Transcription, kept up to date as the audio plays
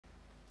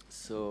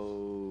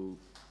So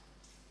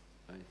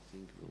I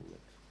think we'll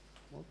let,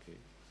 okay.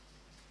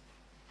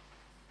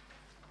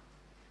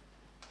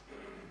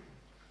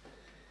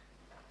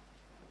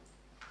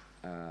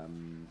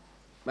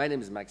 My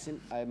name is Maxime.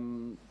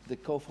 I'm the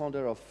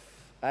co-founder of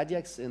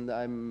Adyax, and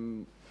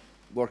I'm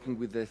working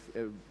with the,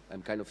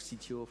 I'm kind of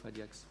CTO of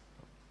Adyax,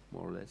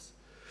 more or less.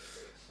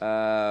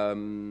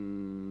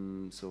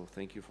 So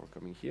thank you for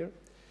coming here.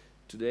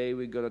 Today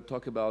we're going to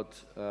talk about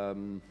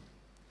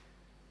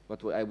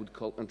what I would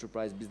call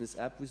enterprise business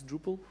app with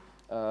Drupal.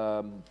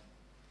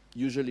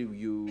 Usually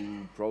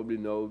you probably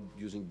know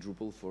using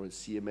Drupal for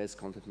CMS,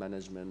 content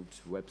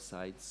management,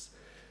 websites,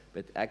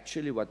 but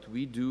actually what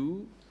we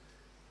do,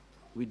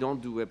 we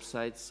don't do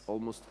websites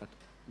almost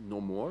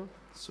no more.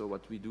 So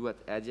what we do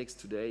at Adyax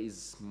today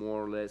is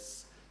more or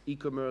less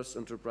e-commerce,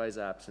 enterprise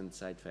apps, and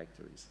site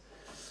factories.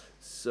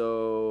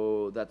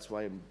 So that's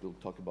why we'll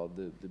talk about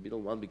the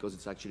middle one, because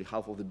it's actually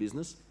half of the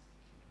business.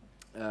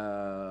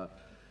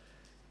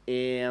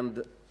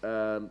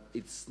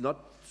 It's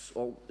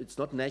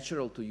not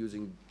natural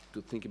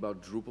to think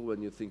about Drupal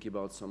when you think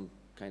about some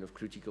kind of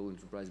critical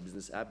enterprise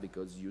business app,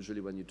 because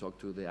usually when you talk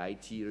to the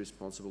IT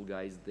responsible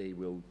guys, they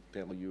will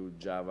tell you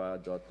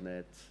Java,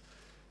 .NET,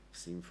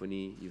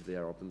 Symfony, if they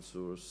are open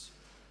source.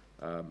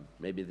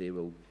 Maybe they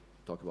will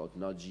talk about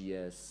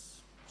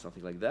Node.js,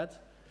 something like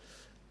that.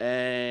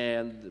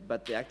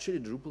 But actually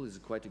Drupal is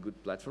quite a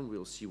good platform.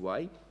 We'll see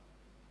why.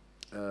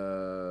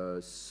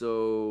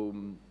 So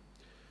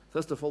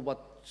first of all,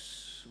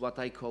 what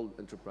I call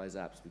enterprise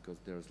apps, because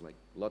there's like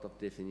a lot of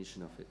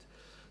definition of it.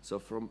 So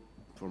from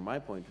my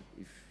point,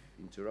 if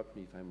interrupt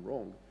me if I'm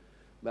wrong,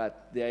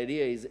 but the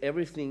idea is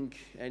everything,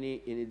 any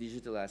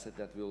digital asset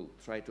that will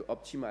try to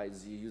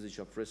optimize the usage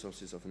of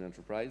resources of an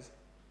enterprise,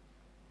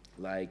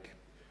 like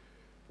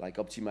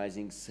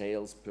optimizing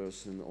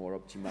salesperson or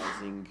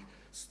optimizing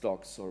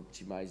stocks or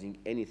optimizing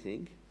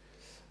anything,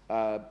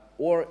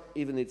 or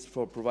even it's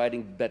for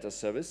providing better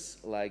service,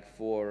 like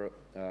for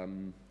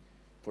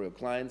your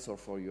clients or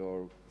for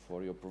your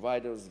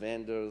providers,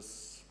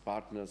 vendors,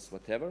 partners,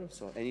 whatever.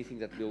 So anything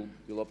that will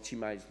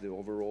optimize the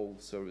overall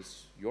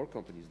service your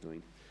company is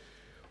doing,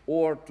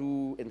 or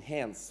to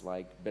enhance,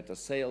 like better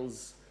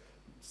sales,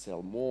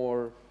 sell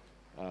more,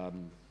 I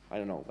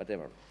don't know,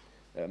 whatever.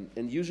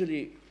 And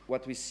usually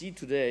what we see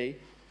today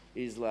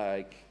is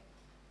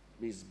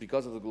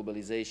because of the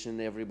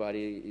globalization,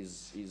 everybody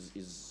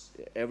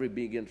every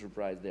big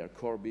enterprise, their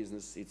core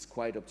business, it's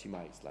quite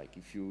optimized. Like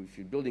if you're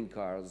building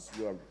cars,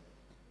 you are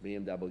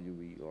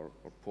BMW or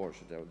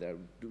Porsche, they're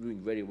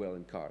doing very well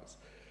in cars.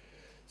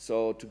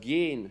 So to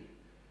gain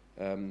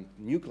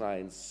new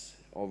clients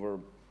over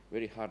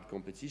very hard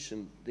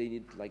competition, they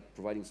need like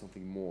providing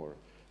something more.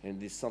 And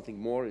this something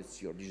more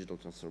is your digital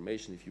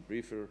transformation, if you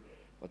prefer,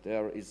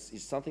 whatever,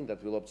 is something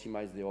that will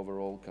optimize the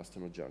overall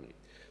customer journey.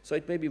 So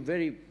it may be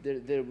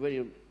there are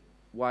very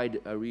wide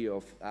array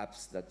of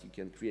apps that you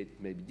can create,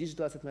 maybe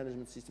digital asset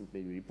management systems,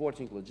 maybe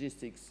reporting,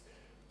 logistics,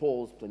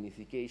 polls,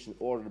 planification,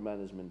 order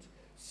management,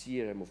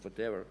 CRM, or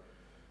whatever.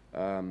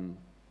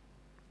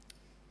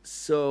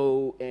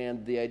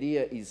 And the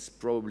idea is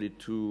probably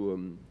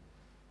to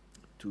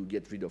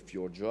get rid of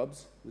your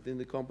jobs within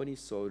the company,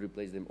 so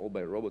replace them all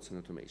by robots and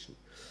automation.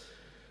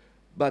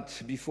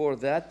 But before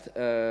that,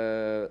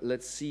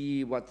 let's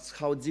see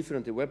how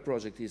different a web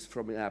project is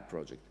from an app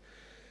project.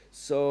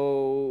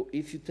 So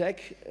if you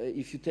take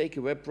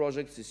a web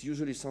project, it's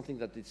usually something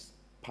that is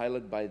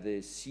piloted by the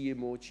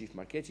CMO, Chief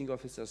Marketing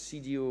Officer,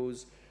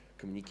 CDOs,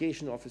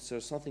 Communication Officer,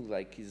 something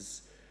like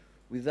is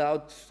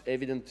without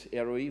evident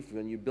ROI.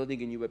 When you're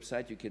building a new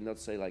website, you cannot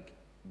say like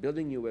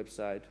building a new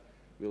website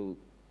will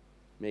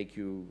make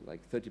you like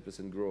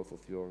 30% growth of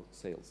your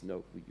sales.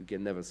 No, you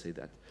can never say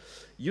that.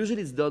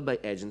 Usually it's done by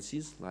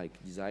agencies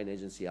like design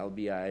agency,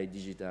 LBI,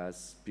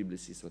 Digitas,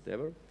 Publicis,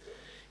 whatever.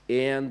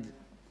 And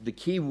the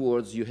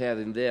keywords you have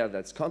in there,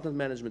 that's content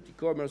management,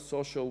 e-commerce,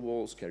 social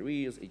walls,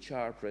 careers,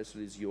 HR, press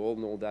release. You all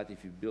know that.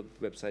 If you build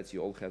websites,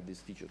 you all have this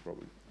feature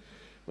probably.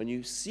 When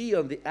you see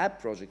on the app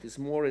project, it's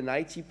more an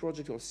IT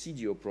project or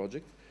CDO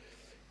project.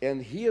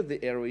 And here the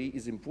ROI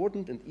is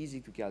important and easy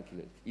to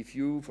calculate. If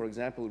you, for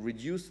example,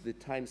 reduce the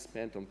time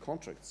spent on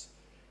contracts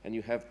and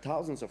you have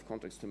thousands of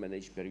contracts to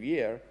manage per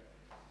year,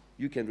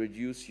 you can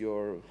reduce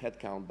your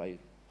headcount by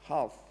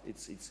half.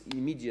 It's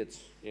immediate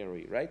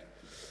ROI, right?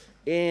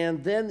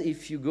 And then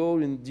if you go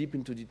deep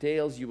into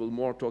details, you will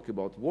more talk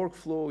about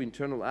workflow,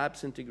 internal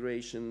apps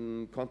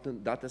integration,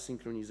 content data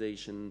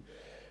synchronization,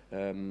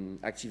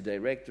 Active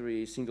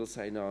Directory, single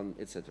sign-on,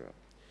 etc.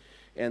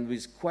 And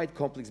with quite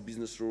complex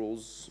business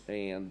rules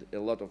and a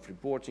lot of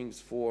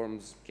reportings,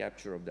 forms,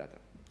 capture of data.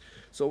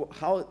 So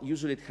how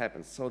usually it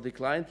happens? So the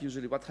client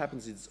usually, what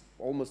happens is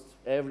almost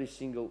every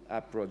single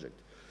app project.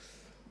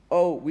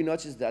 Oh, we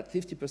noticed that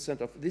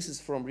 50% of, this is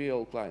from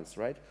real clients,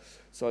 right?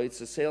 So it's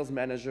a sales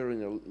manager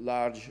in a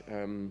large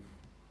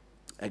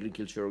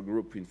agricultural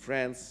group in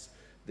France.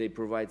 They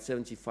provide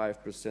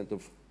 75%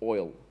 of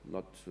oil,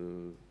 not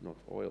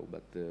oil,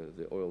 but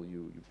the oil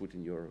you put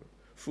in your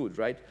food,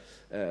 right?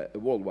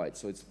 Worldwide.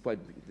 So it's quite,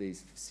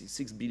 there's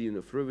 6 billion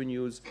of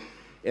revenues.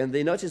 And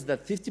they noticed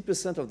that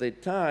 50% of their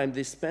time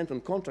they spent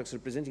on contracts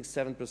representing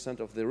 7%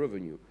 of their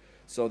revenue.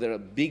 So there are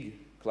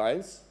big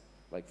clients,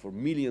 like for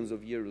millions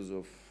of euros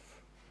of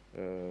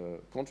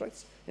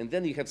contracts, and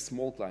then you have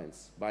small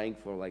clients buying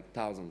for like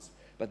thousands,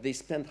 but they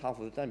spend half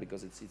of the time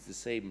because it's the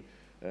same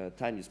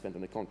time you spend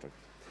on a contract.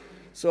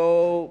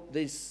 So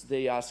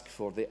they ask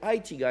for the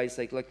IT guys,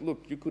 like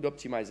look, you could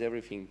optimize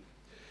everything.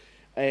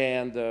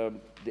 And the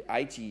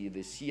IT,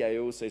 the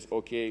CIO says,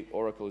 okay,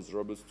 Oracle is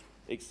robust,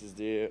 X is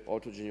there,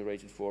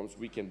 auto-generated forms,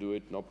 we can do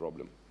it, no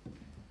problem.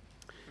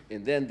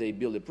 And then they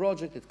build a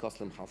project, it costs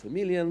them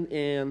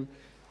 $500,000,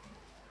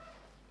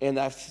 and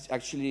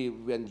actually,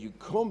 when you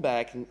come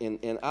back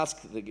and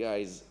ask the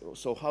guys,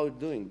 so how are you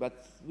doing?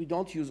 But we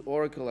don't use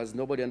Oracle as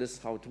nobody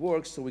understands how it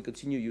works, so we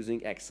continue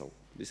using Excel.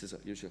 This is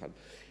you should have.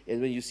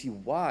 And when you see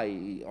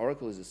why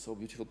Oracle is a so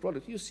beautiful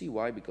product, you see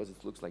why, because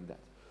it looks like that.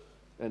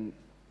 And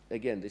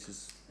again, this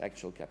is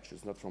actual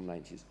captures, not from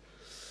 90s.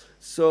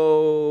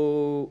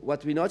 So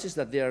what we noticed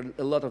that there are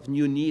a lot of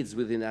new needs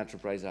within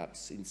enterprise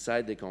apps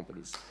inside the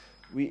companies.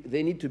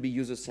 They need to be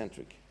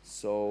user-centric.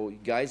 So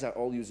guys are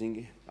all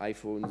using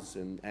iPhones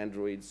and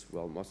Androids.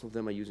 Well, most of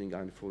them are using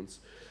iPhones.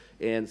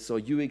 And so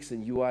UX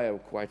and UI are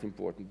quite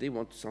important. They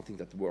want something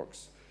that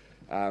works.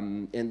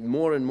 And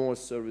more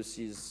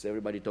services,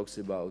 everybody talks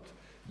about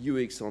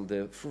UX on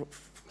the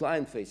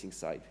client-facing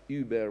side,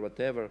 Uber,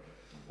 whatever.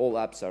 All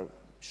apps are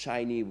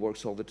shiny,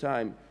 works all the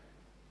time,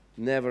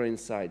 never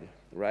inside,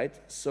 right?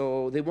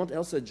 So they want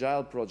also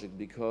agile project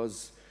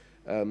because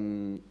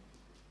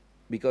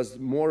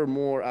more and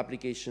more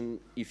application,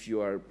 if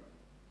you are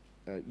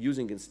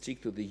using and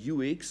stick to the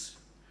UX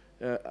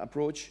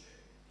approach,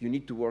 you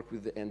need to work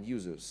with the end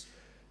users.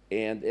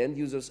 And end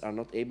users are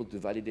not able to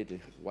validate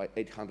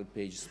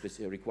 800-page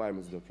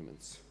requirements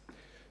documents.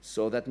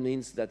 So that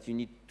means that you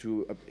need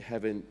to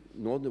have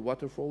not a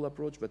waterfall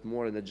approach, but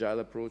more an agile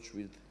approach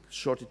with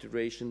short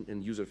iteration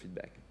and user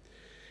feedback.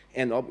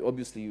 And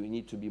obviously, you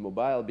need to be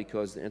mobile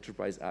because the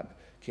enterprise app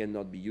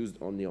cannot be used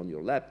only on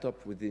your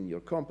laptop within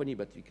your company,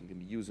 but you can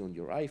be used on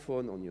your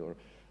iPhone, on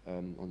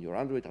your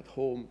Android at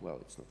home. Well,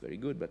 it's not very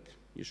good, but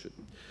you should.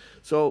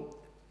 So,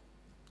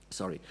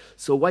 sorry.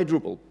 So why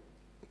Drupal?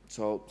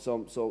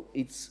 So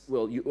it's,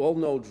 well, you all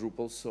know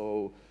Drupal,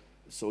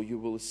 so you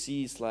will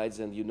see slides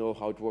and you know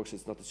how it works.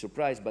 It's not a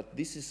surprise, but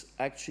this is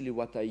actually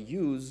what I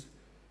use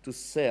to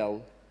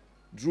sell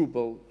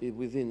Drupal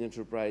within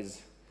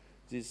enterprise.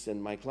 This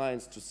and my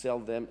clients to sell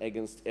them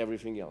against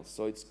everything else.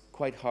 So it's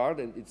quite hard,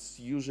 and it's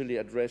usually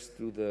addressed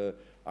to the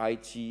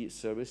IT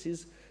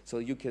services, so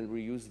you can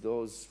reuse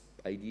those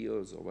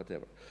ideas or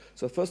whatever.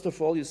 So first of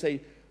all, you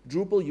say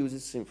Drupal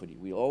uses Symfony.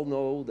 We all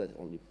know that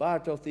only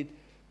part of it,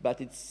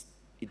 but it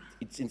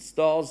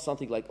installs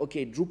something like,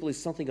 okay, Drupal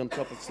is something on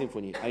top of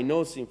Symfony. I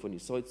know Symfony,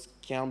 so it's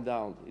calmed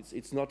down.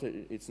 It's not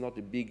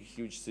a big,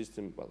 huge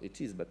system. Well, it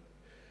is, but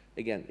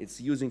again,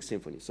 it's using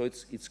Symfony. So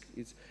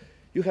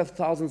you have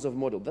thousands of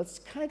models. That's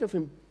kind of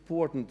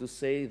important to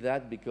say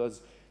that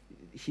because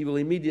he will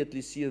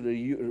immediately see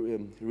the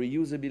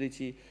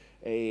reusability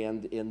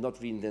and not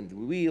reinvent the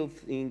wheel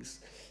things.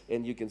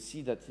 And you can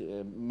see that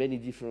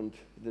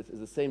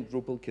the same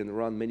Drupal can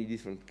run many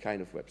different kind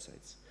of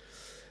websites.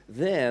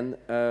 Then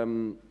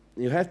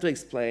you have to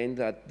explain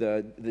that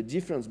the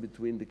difference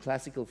between the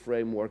classical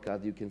framework,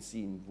 as you can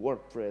see in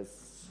WordPress,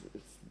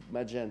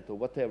 Magento,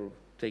 whatever,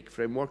 take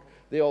framework,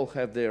 they all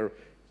have their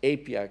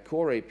API,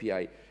 core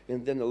API,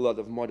 and then a lot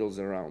of models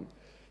around.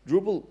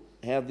 Drupal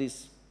have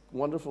this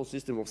wonderful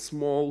system of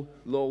small,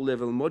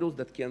 low-level models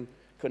that can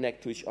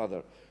connect to each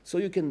other. So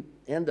you can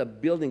end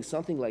up building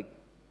something like,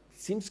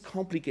 seems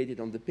complicated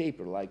on the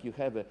paper, like you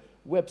have a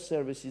web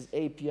services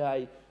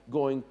API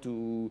going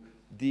to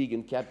dig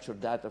and capture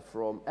data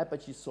from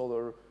Apache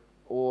Solr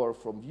or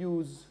from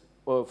Views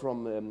or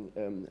from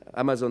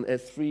Amazon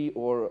S3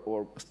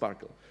 or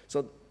Sparkle.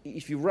 So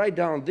if you write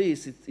down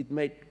this, it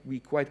may be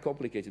quite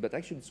complicated, but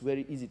actually it's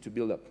very easy to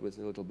build up with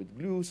a little bit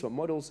glue, some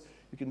models.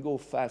 You can go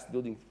fast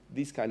building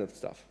this kind of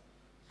stuff.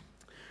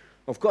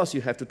 Of course,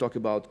 you have to talk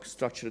about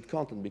structured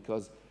content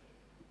because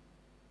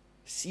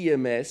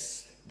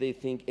CMS, they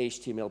think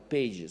HTML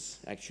pages.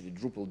 Actually,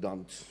 Drupal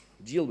don't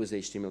deal with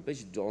HTML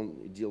pages,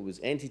 don't deal with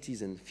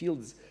entities and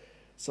fields.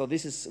 So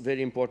this is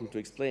very important to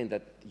explain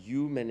that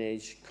you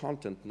manage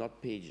content,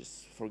 not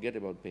pages. Forget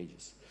about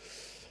pages.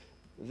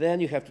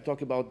 Then you have to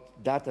talk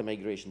about data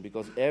migration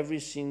because every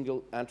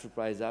single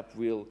enterprise app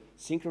will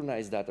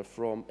synchronize data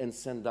from and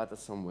send data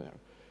somewhere.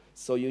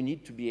 So you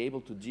need to be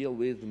able to deal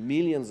with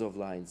millions of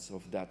lines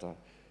of data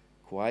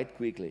quite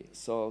quickly.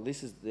 So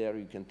this is there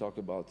you can talk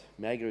about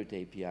Migrate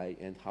API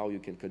and how you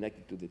can connect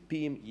it to the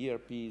PIM,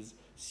 ERPs,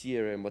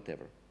 CRM,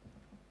 whatever.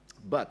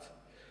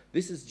 But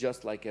this is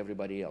just like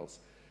everybody else.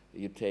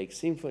 You take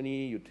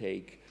Symfony, you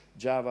take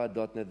Java,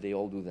 .NET, they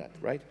all do that,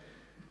 right?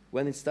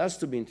 When it starts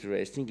to be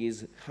interesting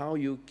is how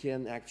you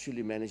can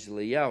actually manage the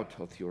layout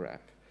of your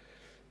app.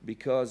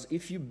 Because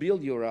if you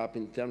build your app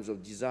in terms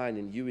of design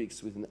and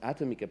UX with an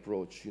atomic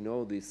approach, you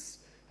know, this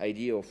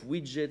idea of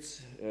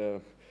widgets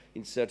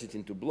inserted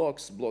into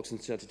blocks, blocks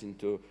inserted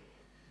into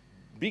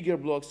bigger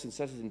blocks and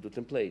set it into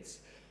templates.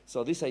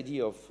 So this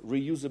idea of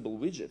reusable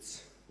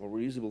widgets or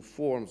reusable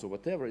forms or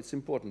whatever, it's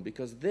important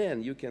because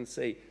then you can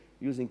say,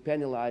 using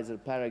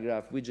Penalizer,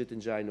 Paragraph, Widget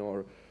Engine,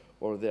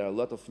 or there are a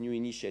lot of new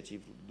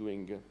initiatives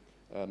doing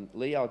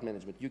layout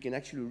management. You can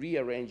actually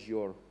rearrange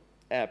your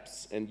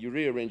apps and you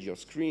rearrange your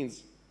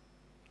screens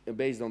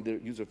based on the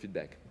user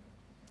feedback.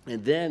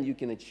 And then you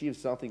can achieve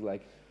something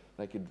like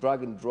a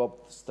drag and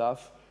drop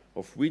stuff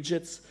of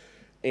widgets.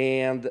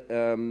 And,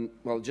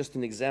 well, just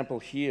an example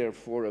here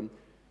for,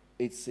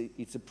 it's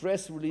a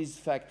press release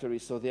factory.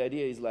 So the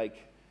idea is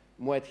like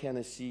Moet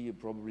Hennessy, you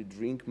probably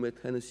drink Moet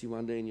Hennessy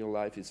one day in your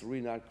life. It's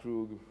Renard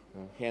Krug,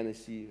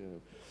 Hennessy,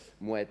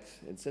 Moet,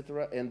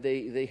 etc. And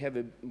they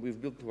have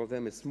we've built for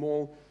them a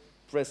small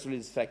press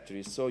release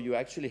factory. So you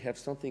actually have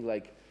something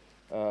like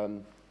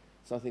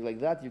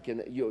that.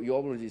 You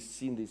already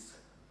seen this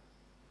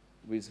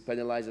with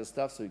Penalizer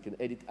stuff. So you can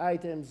edit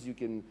items, you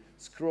can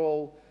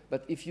scroll.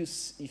 But if you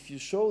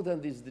show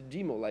them the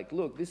demo, like,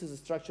 look, this is a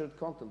structured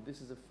content,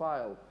 this is a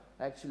file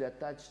actually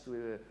attached to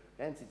an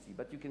entity,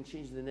 but you can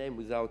change the name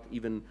without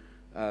even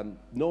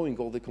knowing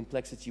all the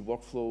complexity,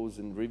 workflows,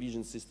 and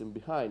revision system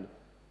behind,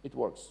 it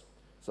works.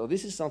 So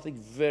this is something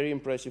very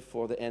impressive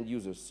for the end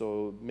users.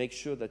 So make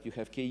sure that you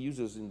have key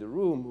users in the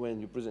room when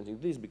you're presenting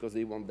this because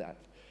they want that,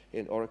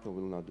 and Oracle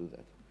will not do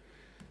that.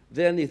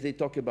 Then if they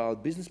talk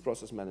about business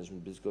process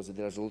management, because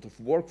there's a lot of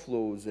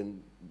workflows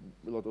and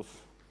a lot of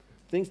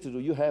things to do,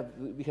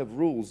 we have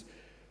rules.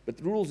 But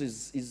rules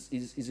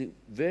is a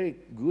very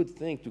good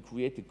thing to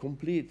create a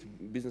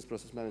complete business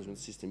process management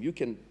system. You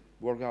can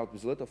work out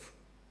with a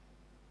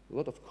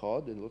lot of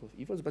code and a lot of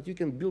events, but you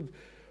can build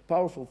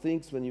powerful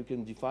things when you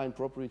can define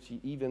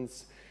property,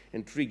 events,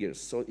 and triggers.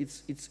 So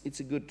it's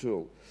a good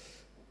tool.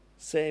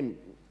 Same,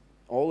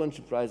 all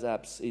enterprise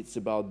apps, it's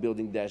about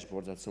building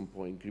dashboards at some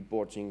point,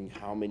 reporting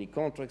how many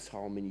contracts,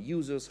 how many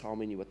users, how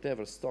many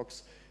whatever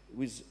stocks.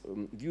 With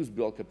views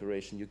block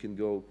operation, you can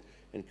go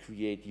and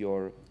create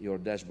your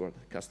dashboard,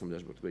 custom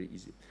dashboard, very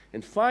easy.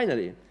 And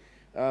finally,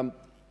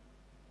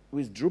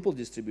 with Drupal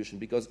distribution,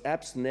 because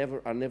apps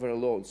are never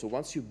alone. So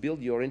once you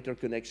build your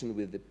interconnection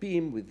with the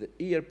PIM, with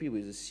the ERP,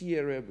 with the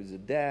CRM, with the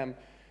DAM,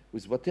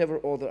 with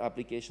whatever other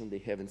application they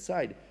have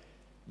inside,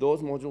 those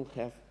modules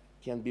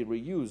can be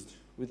reused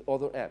with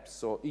other apps.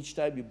 So each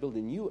time you build a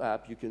new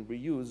app, you can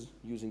reuse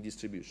using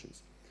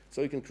distributions.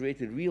 So you can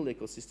create a real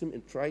ecosystem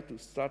and try to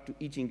start to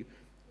eating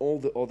all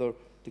the other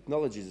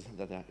technologies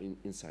that are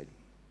inside.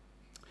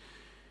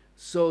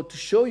 So to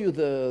show you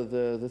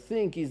the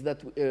thing is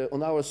that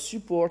on our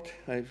support,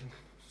 I have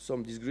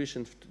some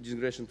digression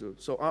to.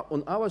 So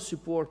on our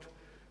support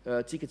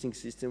ticketing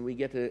system, we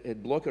get a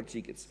blocker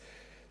tickets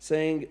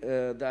saying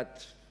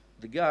that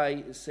the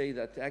guy say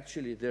that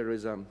actually there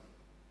is a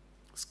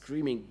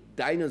screaming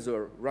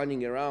dinosaur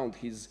running around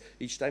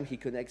each time he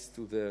connects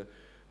to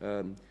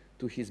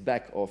his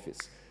back office.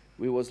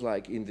 We was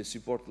like in the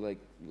support like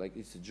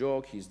it's a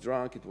joke, he's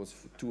drunk, it was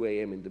 2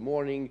 a.m. in the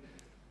morning.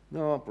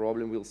 No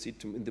problem, we'll see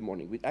him in the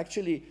morning.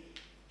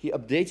 He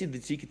updated the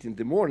ticket in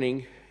the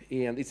morning,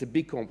 and it's a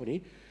big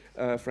company,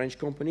 French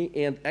company,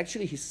 and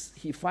actually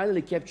he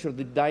finally captured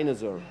the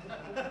dinosaur.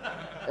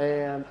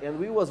 and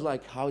we was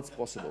like, how it's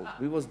possible?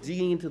 We was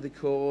digging into the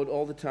code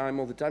all the time.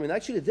 And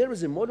actually there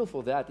is a model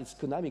for that, it's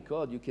Konami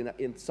code,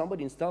 and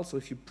somebody installs, so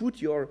if you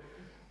put your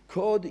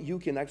code, you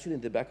can actually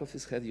in the back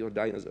office have your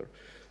dinosaur.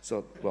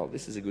 So, well,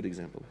 this is a good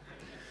example.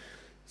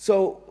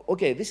 So,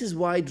 okay, this is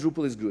why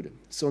Drupal is good.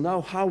 So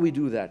now how we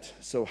do that?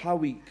 So how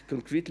we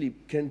concretely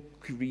can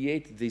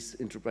create this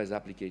enterprise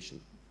application?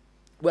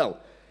 Well,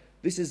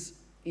 this is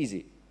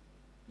easy.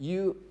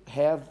 You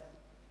have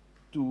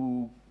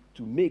to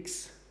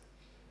mix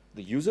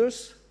the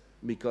users,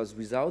 because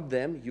without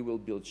them you will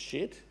build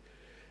shit,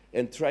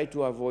 and try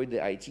to avoid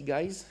the IT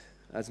guys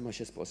as much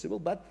as possible,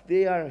 but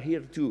they are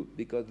here too,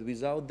 because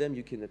without them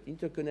you cannot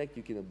interconnect,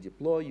 you cannot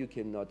deploy, you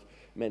cannot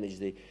manage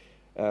the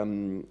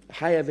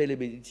high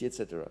availability,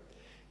 etc.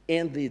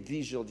 And the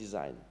visual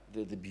design,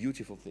 the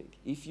beautiful thing.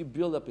 If you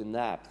build up an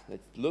app that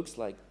looks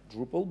like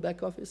Drupal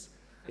back office,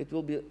 it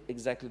will be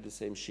exactly the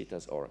same shit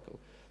as Oracle.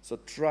 So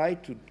try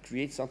to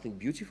create something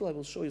beautiful. I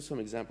will show you some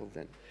examples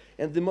then.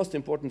 And the most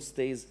important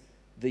stays,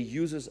 the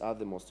users are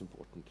the most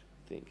important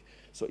thing.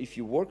 So if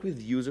you work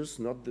with users,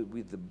 not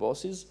with the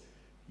bosses,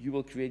 you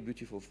will create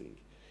beautiful thing.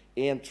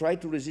 And try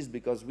to resist,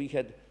 because we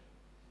had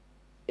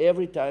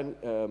every time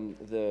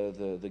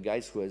the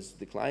guys who has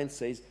the client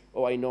says,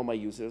 oh, I know my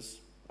users,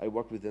 I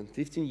worked with them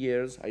 15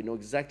 years, I know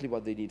exactly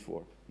what they need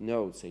for.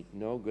 No, say,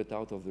 no, get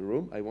out of the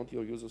room, I want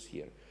your users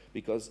here.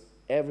 Because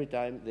every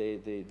time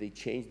they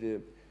change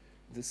the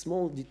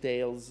small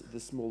details, the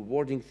small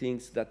wording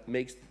things that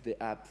makes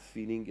the app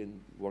feeling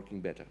and working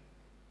better.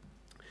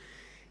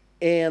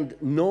 And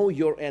know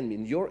your enemy.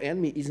 Your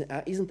enemy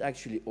isn't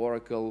actually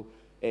Oracle,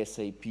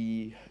 SAP,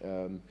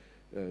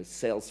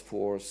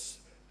 Salesforce,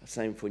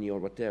 Symfony, or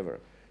whatever.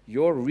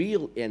 Your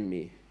real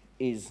enemy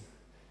is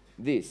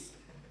this: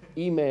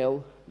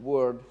 email,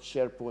 Word,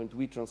 SharePoint,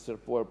 WeTransfer,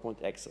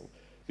 PowerPoint, Excel.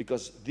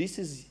 Because this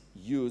is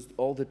used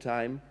all the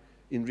time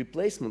in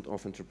replacement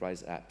of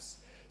enterprise apps.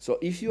 So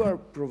if you are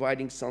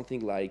providing something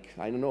like,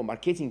 I don't know,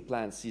 marketing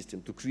plan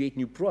system to create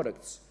new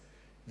products,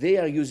 they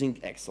are using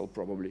Excel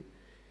probably.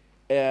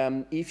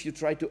 If you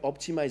try to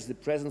optimize the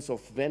presence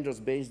of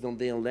vendors based on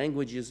their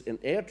languages and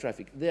air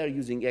traffic, they are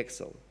using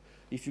Excel.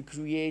 If you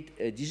create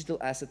a digital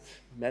asset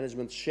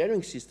management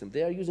sharing system,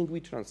 they are using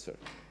WeTransfer.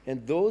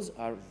 And those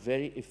are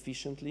very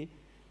efficiently,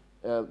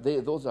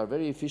 those are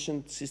very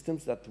efficient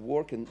systems that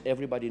work and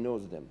everybody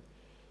knows them.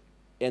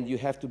 And you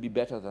have to be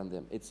better than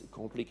them. It's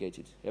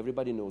complicated.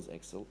 Everybody knows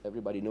Excel,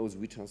 everybody knows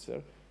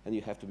WeTransfer, and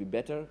you have to be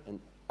better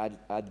and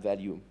add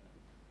value.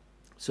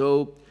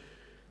 So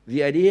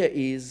the idea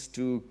is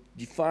to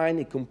define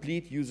a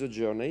complete user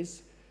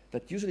journeys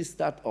that usually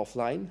start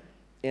offline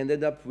and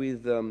end up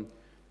with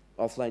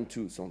offline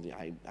too. So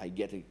I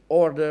get an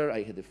order,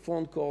 I get a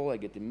phone call, I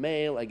get a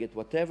mail, I get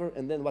whatever,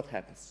 and then what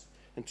happens?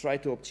 And try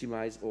to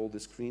optimize all the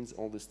screens,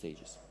 all the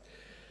stages.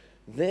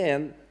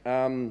 Then,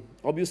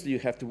 obviously, you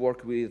have to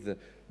work with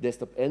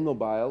desktop and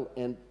mobile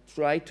and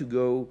try to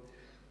go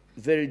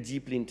very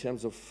deeply in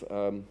terms of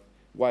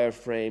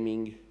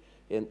wireframing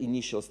and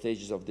initial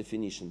stages of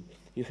definition.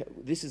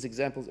 This is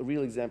a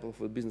real example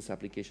of a business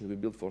application we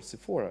built for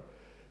Sephora.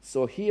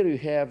 So here you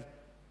have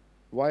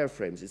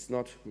wireframes. It's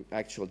not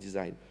actual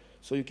design.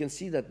 So you can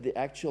see that the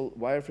actual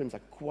wireframes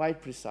are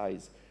quite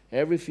precise.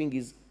 Everything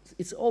is,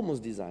 it's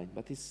almost designed,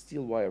 but it's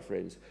still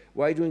wireframes.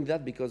 Why doing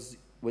that? Because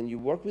when you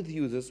work with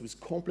users with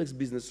complex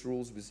business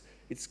rules,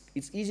 it's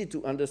easy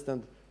to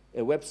understand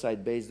a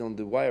website based on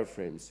the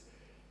wireframes.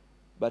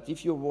 But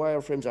if your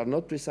wireframes are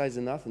not precise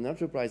enough, an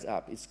enterprise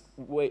app is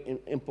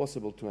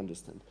impossible to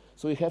understand.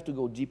 So you have to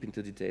go deep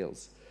into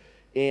details.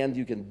 And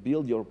you can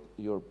build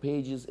your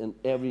pages and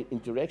every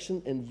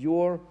interaction, and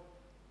your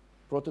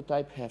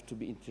prototype have to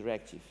be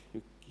interactive.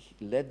 You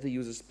let the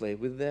users play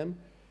with them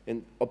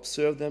and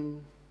observe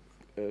them,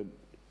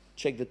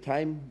 check the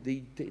time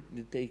they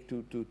take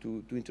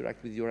to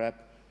interact with your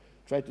app,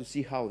 try to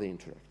see how they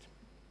interact.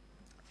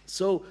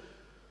 So,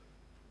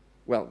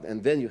 well,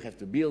 and then you have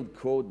to build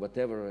code,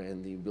 whatever,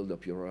 and you build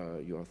up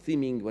your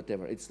theming,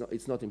 whatever.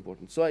 It's not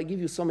important. So I give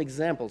you some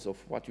examples of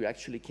what you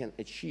actually can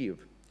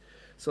achieve.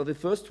 So the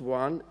first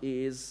one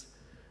is,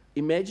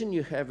 imagine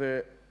you have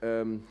a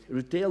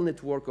retail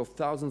network of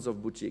thousands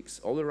of boutiques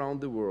all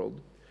around the world,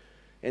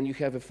 and you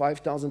have a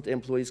 5,000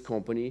 employees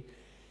company,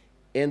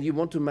 and you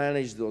want to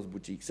manage those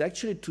boutiques.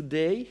 Actually,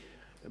 today,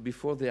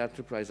 before the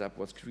enterprise app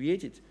was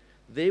created,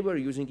 they were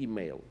using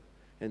email.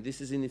 And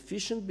this is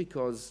inefficient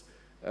because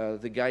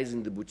the guys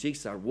in the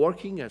boutiques are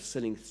working, are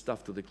selling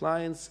stuff to the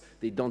clients.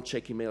 They don't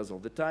check emails all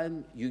the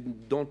time. You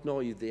don't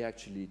know if they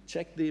actually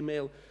check the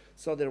email.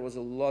 So there was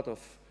a lot of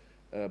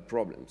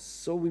problems.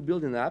 So we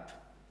built an app,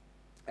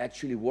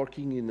 actually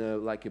working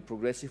in like a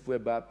progressive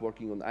web app,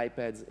 working on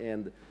iPads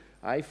and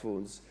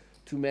iPhones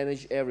to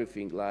manage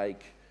everything,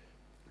 like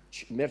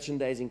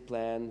merchandising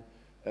plan,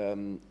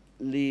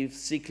 leaves,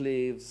 sick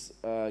leaves,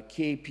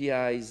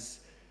 KPIs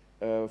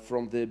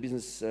from the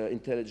business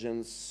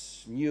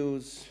intelligence,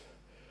 news,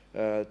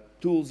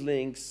 tools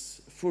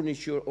links,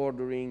 furniture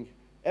ordering,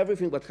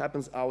 everything that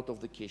happens out of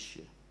the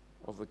cashier,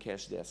 of the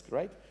cash desk,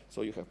 right?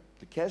 So you have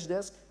the cash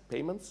desk,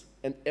 payments,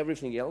 and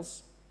everything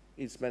else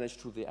is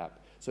managed through the app.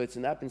 So it's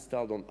an app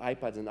installed on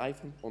iPads and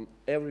iPhone on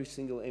every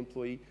single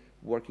employee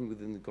working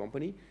within the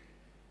company.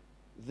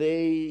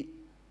 They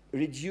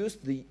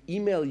reduced the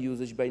email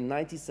usage by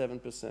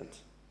 97%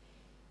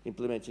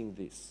 implementing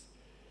this.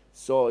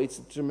 So it's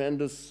a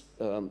tremendous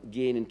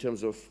gain in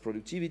terms of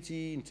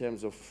productivity, in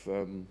terms of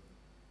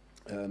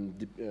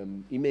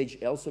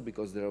image also,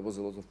 because there was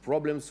a lot of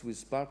problems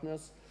with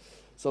partners.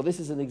 So this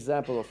is an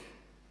example of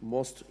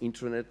most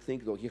intranet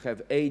things. You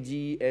have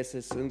AD,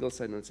 SS, single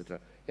sign-on, etc.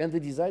 And the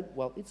design,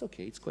 well, it's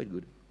okay, it's quite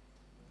good.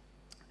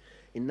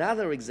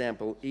 Another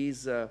example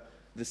is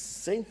the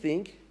same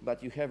thing,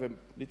 but you have a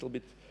little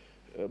bit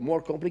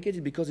more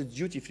complicated because it's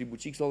duty-free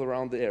boutiques all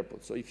around the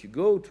airport. So if you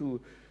go to,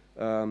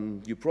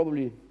 you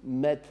probably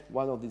met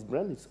one of these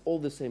brands, it's all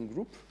the same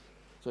group.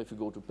 So if you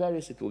go to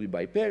Paris, it will be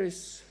by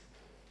Paris.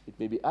 It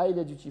may be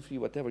Aida duty-free,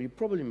 whatever, you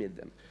probably meet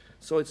them.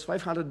 So it's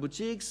 500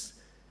 boutiques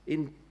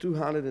in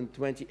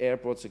 220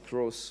 airports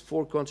across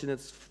 4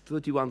 continents,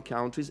 31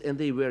 countries, and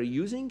they were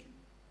using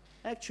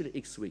actually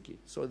XWiki.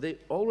 So they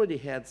already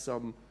had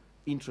some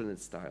intranet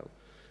style.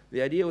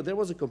 The idea, there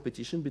was a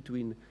competition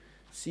between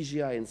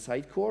CGI and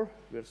Sitecore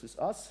versus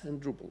us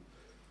and Drupal.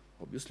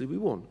 Obviously, we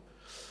won.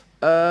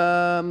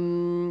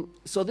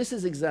 So this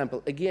is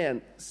example.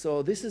 Again,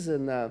 so this is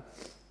a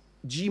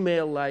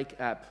Gmail-like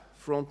app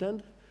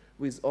front-end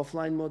with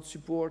offline mode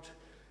support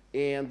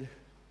and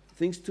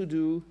things to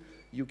do.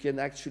 You can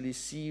actually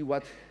see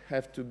what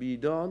have to be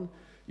done.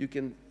 You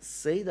can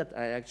say that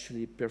I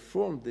actually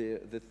performed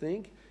the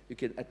thing. You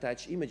can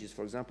attach images.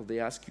 For example, they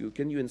ask you,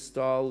 can you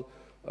install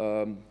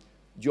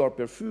your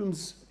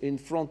perfumes in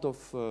front of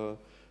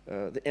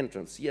the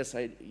entrance? Yes,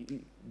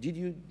 did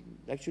you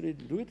actually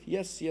do it?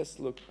 Yes, yes,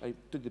 look, I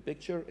took the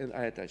picture and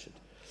I attached it.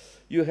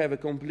 You have a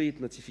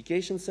complete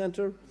notification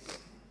center.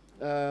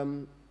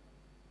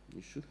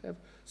 You should have.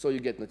 So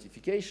you get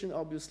notification,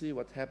 obviously,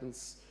 what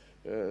happens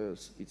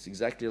It's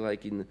exactly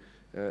like in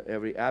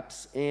every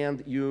apps.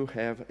 And you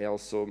have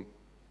also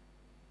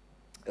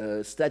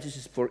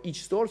statuses for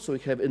each store. So you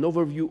have an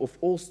overview of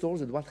all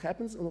stores and what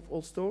happens on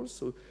all stores.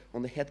 So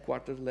on the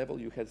headquarters level,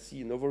 you can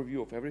see an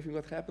overview of everything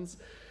that happens.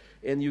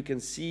 And you can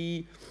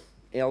see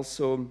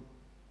also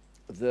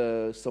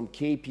some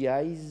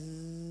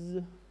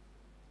KPIs.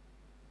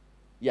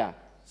 Yeah,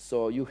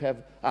 so you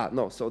have,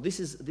 so this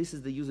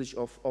is the usage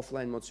of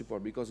offline mode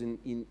support, because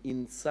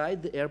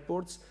inside the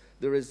airports,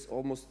 there is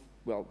almost,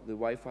 well, the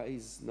Wi-Fi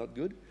is not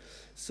good.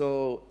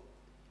 So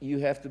you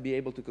have to be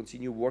able to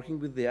continue working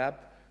with the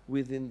app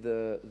within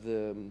the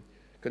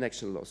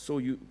connection loss.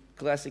 So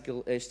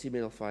classical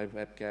HTML5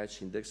 app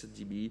catch,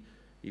 indexed.db.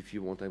 If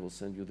you want, I will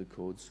send you the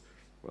codes.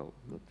 Well,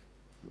 not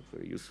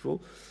very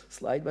useful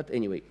slide, but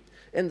anyway.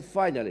 And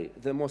finally,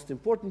 the most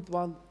important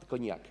one,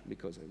 Cognac,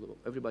 because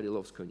everybody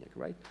loves Cognac,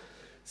 right?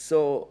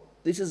 So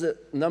this is a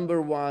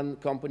 #1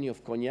 company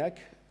of Cognac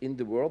in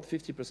the world,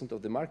 50%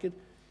 of the market.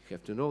 You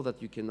have to know that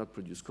you cannot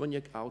produce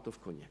Cognac out of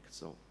Cognac.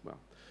 So, well,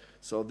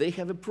 so they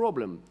have a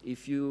problem.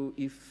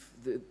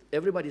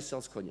 Everybody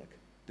sells Cognac.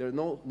 There's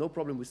no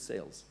problem with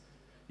sales.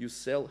 You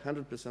sell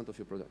 100% of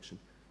your production.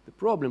 The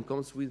problem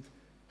comes with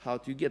how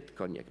to get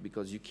Cognac,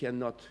 because you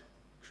cannot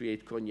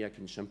create Cognac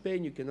in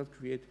Champagne, you cannot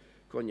create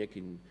Cognac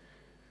in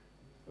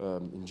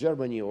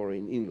Germany or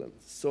in England.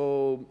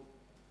 So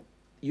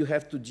you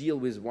have to deal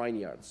with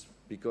vineyards,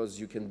 because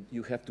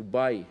you have to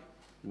buy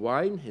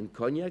wine and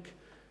Cognac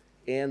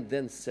and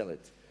then sell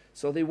it.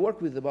 So they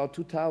work with about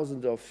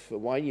 2,000 of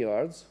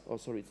vineyards. Oh,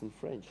 sorry, it's in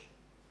French.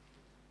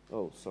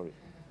 Oh, sorry.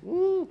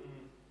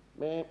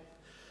 Meh.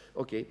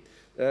 Okay.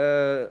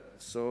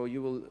 So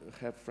you will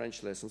have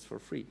French lessons for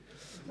free.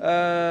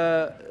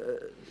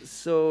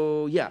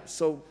 So yeah,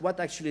 so what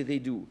actually they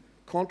do?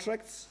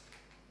 Contracts,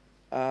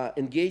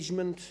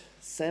 engagement,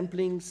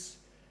 samplings,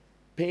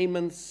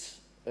 payments,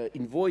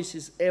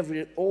 invoices,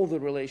 all the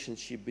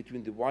relationship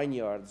between the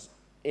vineyards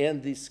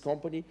and this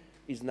company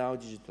is now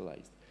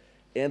digitalized.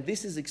 And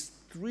this is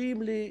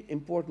extremely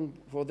important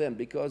for them,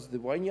 because the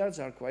vineyards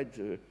are quite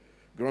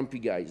grumpy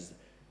guys.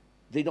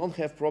 They don't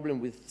have problem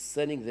with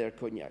selling their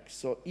Cognac.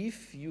 So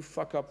if you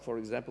fuck up, for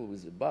example,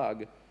 with a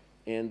bug,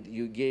 and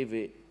you gave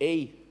a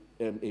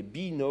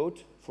B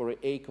note for an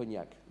A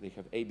Cognac, they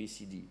have A, B,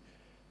 C, D.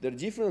 The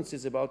difference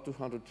is about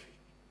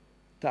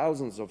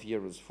 200,000 of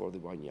euros for the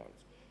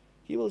vineyards.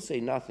 He will say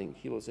nothing.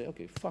 He will say,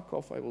 okay, fuck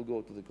off, I will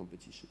go to the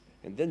competition.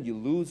 And then you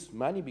lose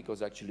money,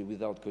 because actually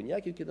without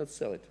Cognac, you cannot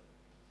sell it.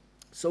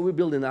 So we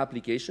build an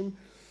application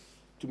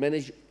to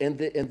manage, and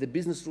the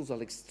business rules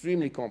are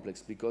extremely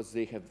complex, because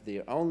they have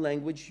their own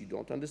language you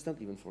don't understand,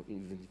 even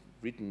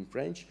written in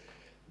French.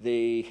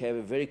 They have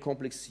a very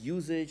complex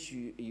usage.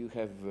 You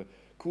have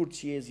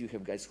courtiers, you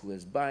have guys who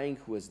is buying,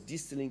 who is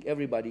distilling,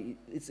 everybody.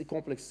 It's a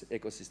complex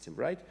ecosystem,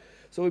 right?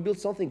 So we built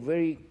something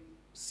very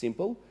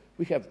simple.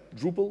 We have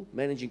Drupal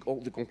managing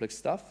all the complex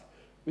stuff.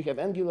 We have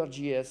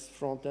AngularJS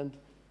front-end,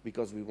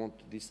 because we want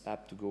this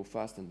app to go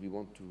fast, and we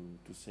want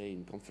to say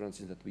in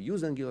conferences that we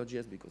use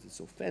AngularJS because it's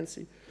so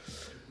fancy.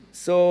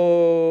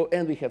 So,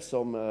 and we have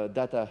some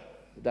data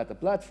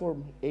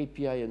platform,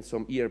 API, and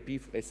some ERP,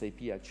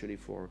 SAP actually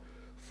for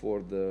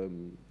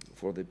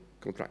the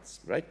contracts,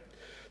 right?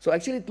 So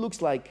actually it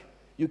looks like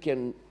you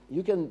can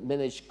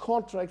manage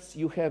contracts.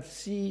 You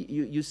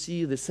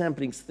see the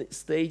sampling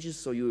stages.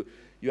 So you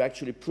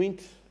actually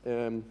print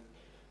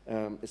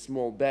a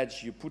small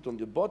badge you put on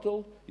the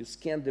bottle, you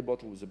scan the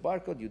bottle with a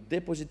barcode, you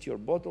deposit your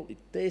bottle, it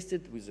tastes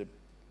it with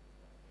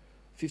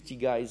 50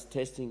 guys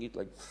testing it,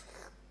 like,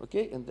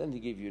 okay, and then they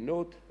give you a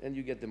note and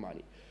you get the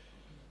money.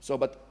 So,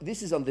 but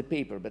this is on the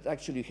paper, but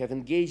actually you have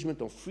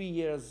engagement of 3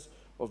 years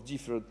of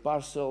different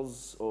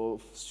parcels,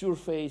 of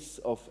surface,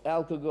 of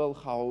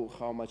alcohol,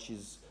 how much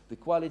is the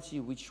quality,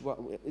 which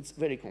one, it's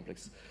very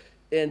complex.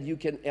 And you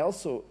can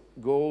also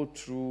go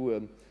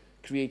through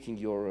creating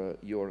your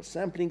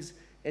samplings,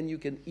 and you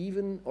can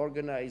even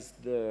organize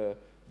the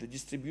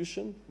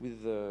distribution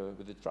with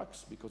the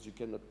trucks, because you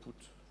cannot put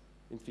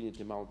infinite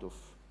amount of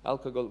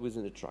alcohol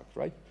within a truck,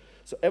 right?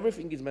 So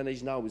everything is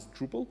managed now with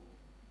Drupal,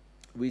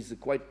 with a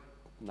quite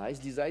nice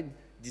design,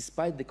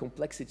 despite the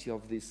complexity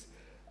of this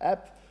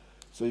app.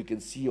 So you can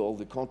see all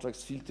the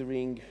contracts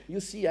filtering. You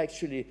see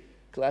actually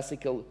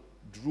classical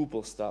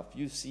Drupal stuff.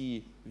 You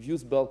see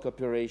views bulk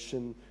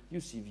operation,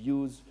 you see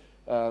views,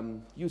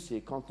 you see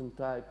a content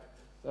type,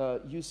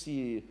 you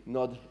see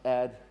node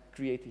add,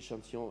 create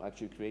echantillon,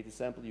 actually create a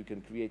sample. You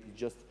can create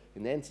just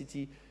an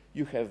entity.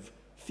 You have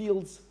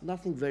fields,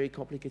 nothing very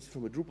complicated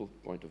from a Drupal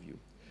point of view.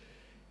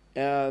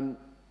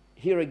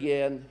 Here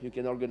again, you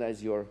can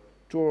organize your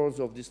tours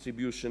of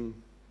distribution,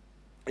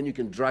 and you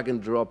can drag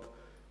and drop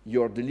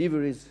your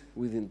deliveries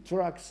within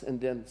trucks, and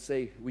then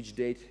say which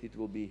date it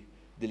will be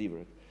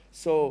delivered.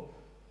 So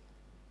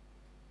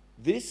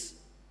this,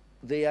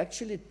 they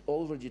actually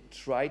already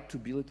tried to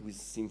build it with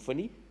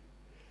Symfony,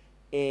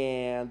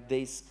 and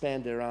they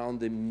spent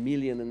around $1.5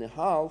 million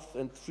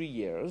and 3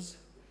 years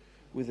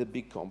with a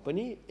big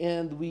company,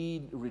 and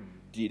we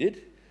did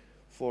it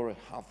for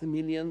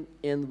 $500,000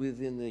 and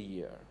within a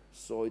year.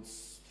 So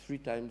it's 3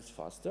 times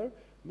faster.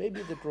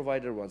 Maybe the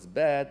provider was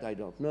bad, I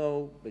don't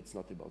know, but it's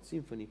not about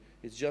Symfony.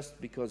 It's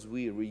just because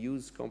we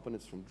reuse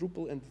components from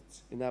Drupal and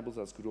it enables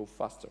us to grow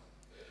faster.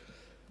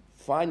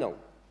 Final.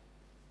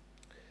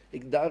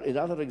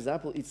 Another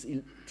example, it's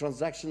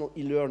transactional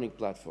e-learning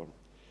platform.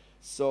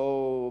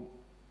 So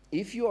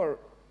if you are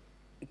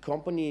a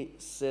company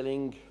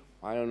selling,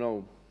 I don't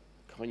know,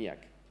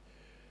 cognac,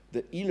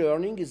 the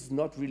e-learning is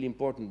not really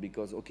important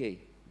because, okay,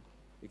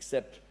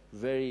 except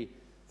very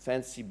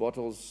fancy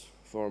bottles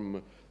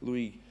from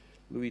Louis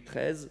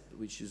XIII,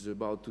 which is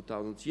about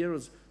 2,000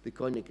 euros, the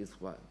cognac is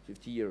what,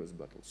 50 euros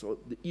bottle. So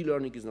the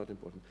e-learning is not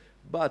important.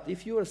 But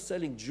if you are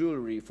selling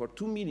jewelry for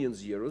 2 million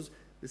euros,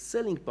 the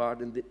selling part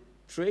and the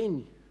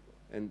train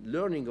and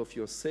learning of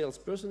your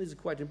salesperson is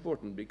quite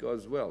important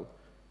because, well,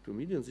 2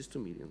 million is 2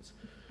 million,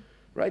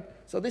 right?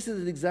 So this is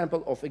an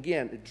example of,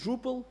 again, a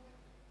Drupal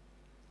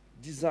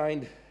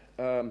designed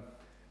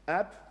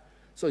app.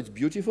 So it's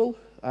beautiful.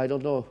 I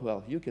don't know,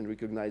 well, you can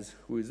recognize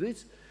who is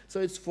this.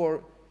 So it's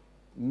for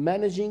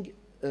managing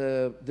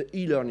the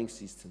e-learning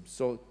system.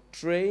 So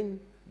train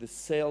the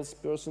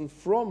salesperson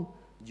from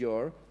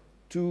Dior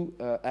to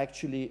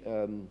actually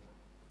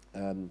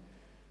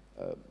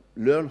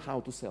learn how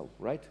to sell,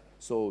 right?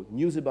 So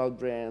news about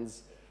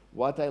brands,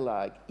 what I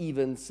like,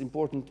 events,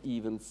 important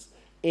events,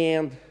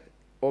 and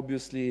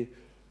obviously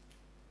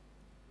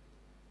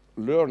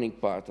learning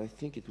part. I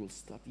think it will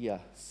stop, yeah.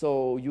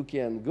 So you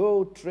can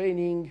go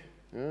training,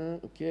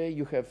 okay,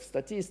 you have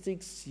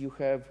statistics, you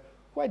have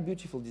quite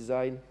beautiful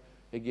design,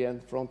 again,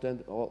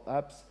 front-end, all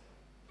apps,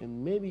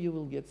 and maybe you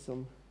will get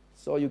some,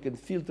 so you can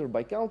filter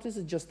by countries,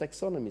 it's just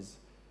taxonomies.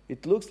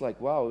 It looks like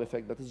wow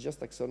effect, but it's just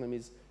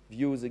taxonomies,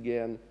 views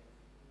again,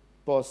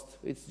 post,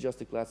 it's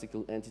just a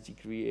classical entity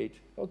create.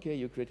 Okay,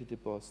 you created a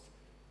post.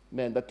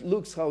 Man, but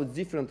looks how it's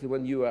different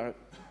when you are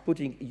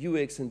putting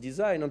UX and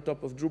design on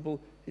top of Drupal,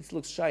 it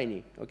looks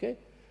shiny, okay?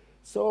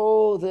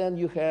 So then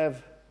you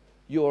have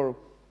your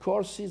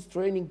courses,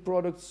 training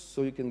products,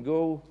 so you can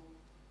go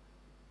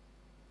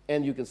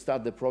and you can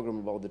start the program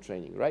about the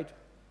training, right?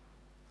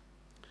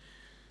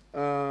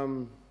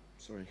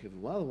 Sorry, I have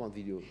one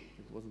video.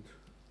 It wasn't.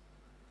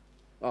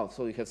 Oh,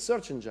 so you have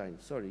search engine.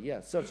 Sorry,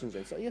 yeah, search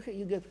engine. So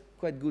you get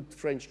quite good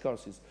French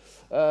courses.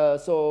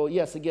 So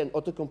yes, again,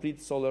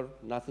 autocomplete, Solar,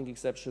 nothing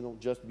exceptional,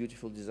 just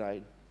beautiful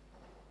design.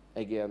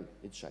 Again,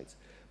 it shines.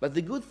 But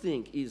the good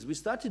thing is we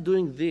started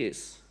doing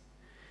this,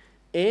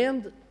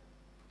 and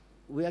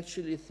we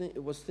actually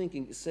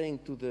saying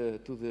to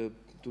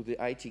the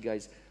IT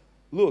guys,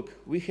 look,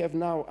 we have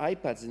now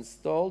iPads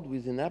installed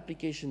with an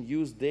application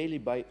used daily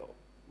by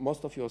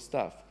most of your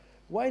staff.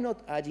 Why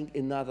not adding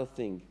another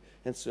thing?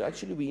 And so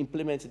actually we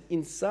implemented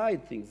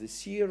inside things, the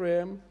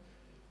CRM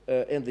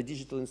and the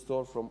digital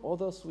in-store from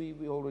others we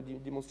already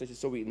demonstrated.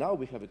 So now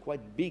we have a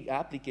quite big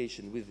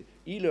application with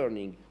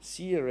e-learning,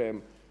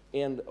 CRM,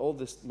 and all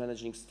this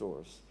managing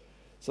stores.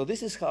 So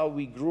this is how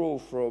we grow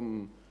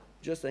from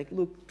just like,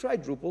 look, try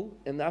Drupal,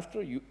 and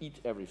after you eat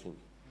everything.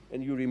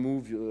 And you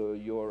remove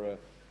your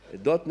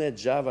 .NET,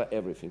 Java,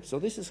 everything. So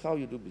this is how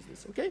you do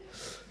business, okay?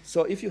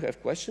 So if you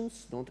have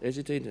questions, don't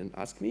hesitate and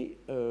ask me,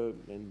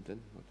 and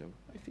then whatever.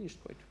 I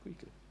finished quite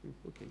quickly.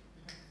 Okay.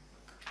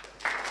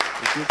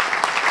 Thank you.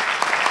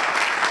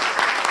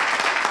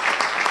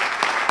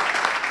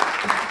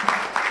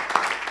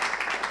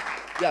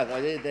 Yeah,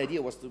 the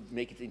idea was to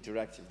make it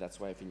interactive. That's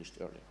why I finished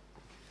early.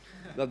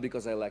 Not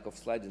because I lack of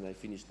slides and I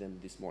finished them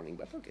this morning,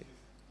 but okay.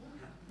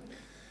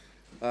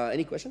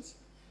 Any questions?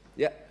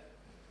 Yeah.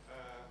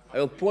 I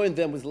will point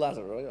them with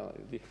laser. Right? How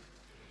do you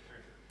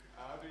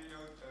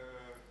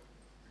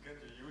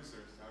get the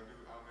users?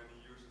 How many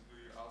users do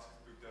you ask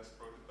to test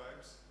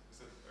prototypes?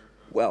 Is it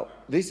well,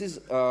 this is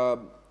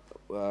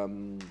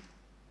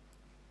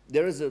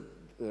there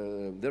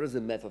is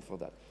a method for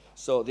that.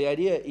 So the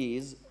idea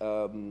is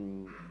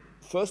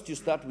first you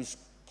start with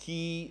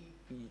key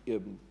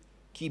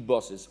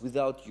bosses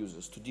without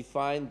users to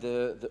define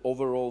the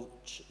overall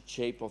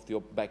shape of your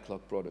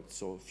backlog product.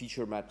 So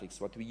feature matrix.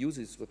 What we use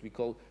is what we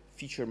call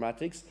feature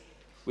matrix.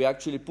 We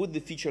actually put the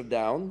feature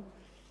down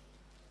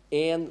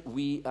and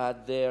we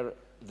add there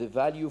the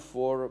value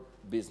for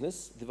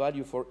business, the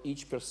value for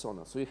each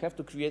persona. So you have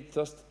to create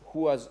first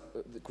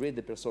create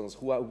the personas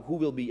who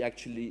will be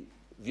actually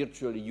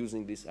virtually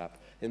using this app.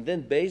 And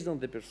then based on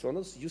the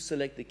personas, you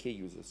select the key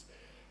users.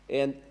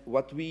 And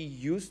what we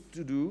used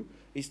to do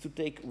is to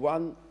take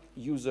one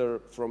user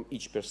from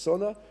each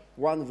persona,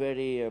 one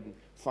very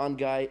fun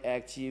guy,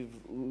 active,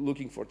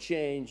 looking for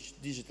change,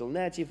 digital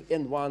native,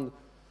 and one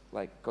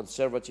like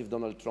conservative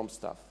Donald Trump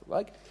stuff.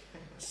 Like,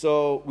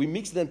 so we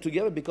mix them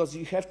together because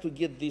you have to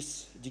get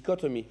this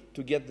dichotomy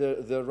to get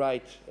the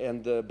right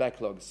and the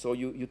backlog. So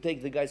you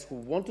take the guys who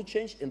want to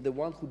change and the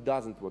one who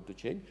doesn't want to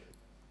change.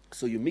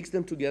 So you mix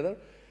them together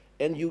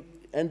and you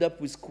end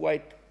up with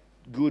quite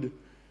good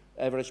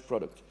average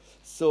product.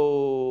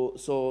 So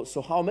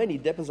how many?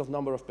 It depends on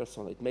number of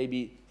personas. It may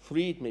be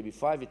 3, it may be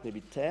 5, it may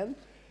be 10,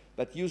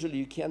 but usually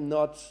you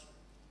cannot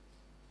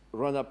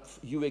run up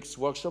UX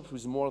workshops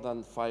with more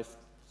than 5,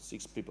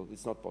 6 people.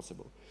 It's not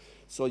possible.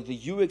 So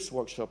the UX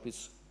workshop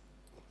is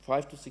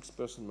 5 to 6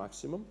 person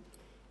maximum.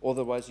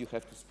 Otherwise, you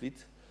have to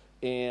split.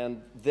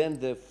 And then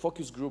the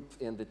focus group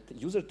and the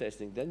user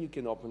testing, then you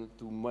can open it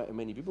to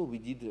many people. We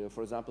did,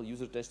 for example,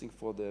 user testing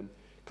for the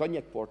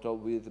Cognac portal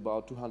with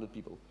about 200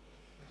 people.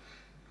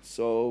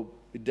 So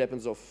it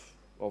depends of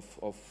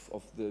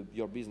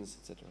your business,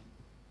 etc.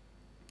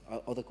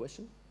 Other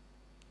question?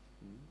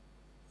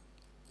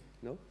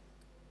 No?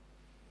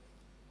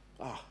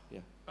 Ah,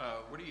 yeah.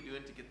 What are you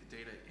doing to get the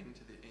data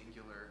into the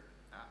Angular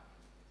app?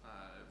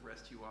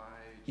 REST UI?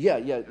 Yeah,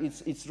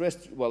 it's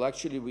REST. Well,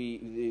 actually,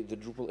 the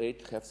Drupal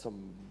 8 have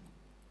some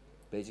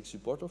basic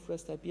support of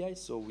REST API,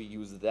 so we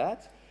use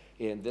that,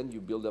 and then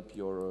you build up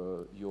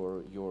your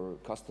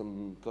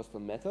custom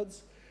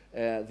methods.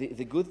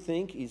 The good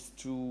thing is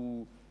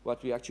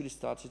what we actually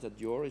started at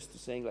Dior is to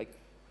saying, like,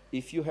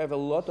 if you have a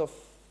lot of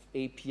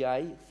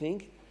API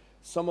thing,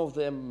 some of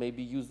them may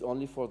be used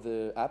only for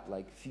the app,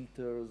 like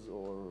filters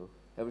or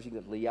everything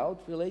that layout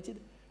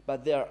related,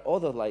 but there are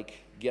other, like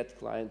get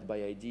client by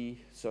ID,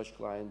 search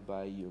client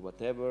by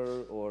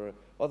whatever, or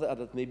other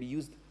that may be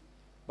used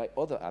by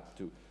other app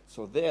too.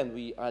 So then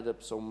we add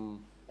up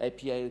some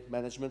API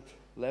management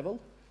level,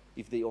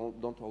 if they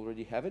don't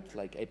already have it,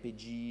 like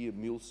APG,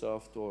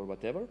 MuleSoft, or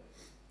whatever.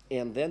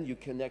 And then you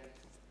connect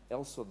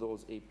also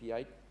those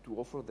API to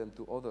offer them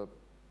to other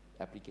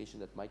applications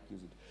that might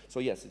use it. So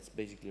yes, it's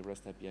basically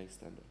REST API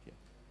standard, yeah.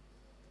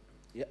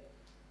 Yeah.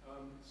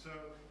 So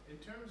in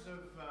terms of,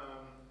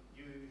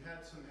 you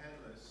had some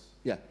headless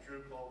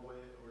Drupal with,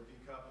 or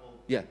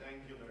decoupled with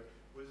Angular.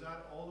 Was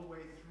that all the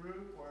way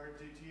through, or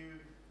did you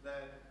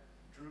let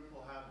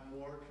Drupal have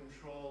more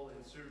control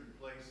in certain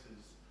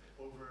places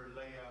over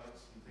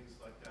layouts and things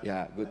like that?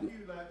 Yeah, how do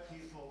you let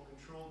people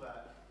control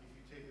that if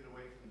you take it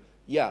away from them?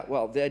 Yeah,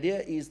 well, the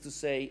idea is to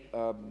say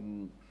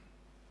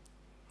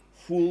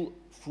full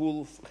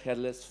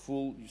headless,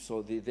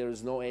 so there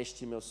is no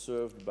HTML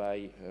served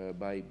by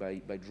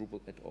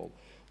Drupal at all.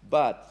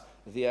 But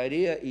the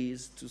idea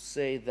is to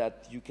say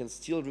that you can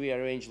still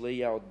rearrange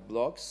layout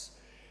blocks.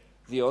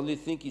 The only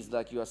thing is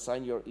like you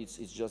assign it's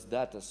just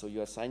data, so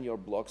you assign your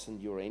blocks and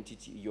your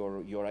entity,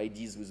 your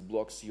IDs with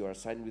blocks, you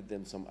assign with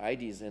them some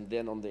IDs, and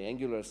then on the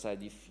Angular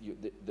side, if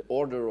the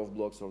order of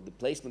blocks or the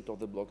placement of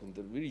the block and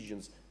the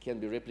regions can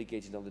be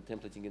replicated on the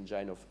templating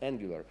engine of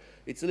Angular.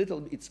 It's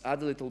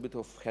add a little bit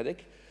of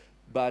headache,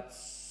 but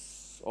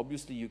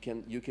obviously you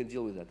can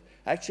deal with that.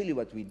 Actually,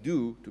 what we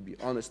do, to be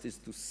honest, is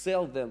to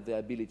sell them the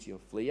ability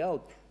of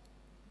layout,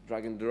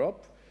 drag and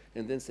drop,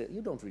 and then say,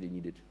 you don't really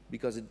need it,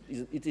 because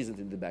it isn't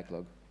in the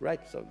backlog,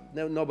 right? So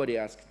nobody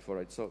asked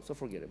for it, so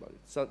forget about it.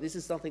 So this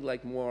is something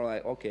like more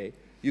like, okay,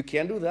 you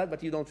can do that,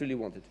 but you don't really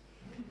want it.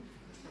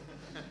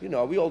 You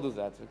know, we all do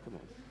that, so come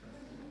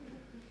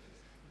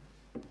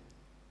on.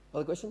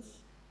 Other questions?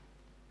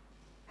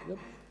 Yep.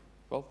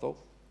 Well,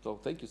 so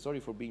thank you. Sorry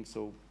for being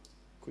so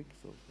quick.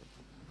 So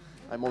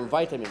I'm on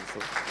vitamins.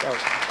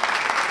 So.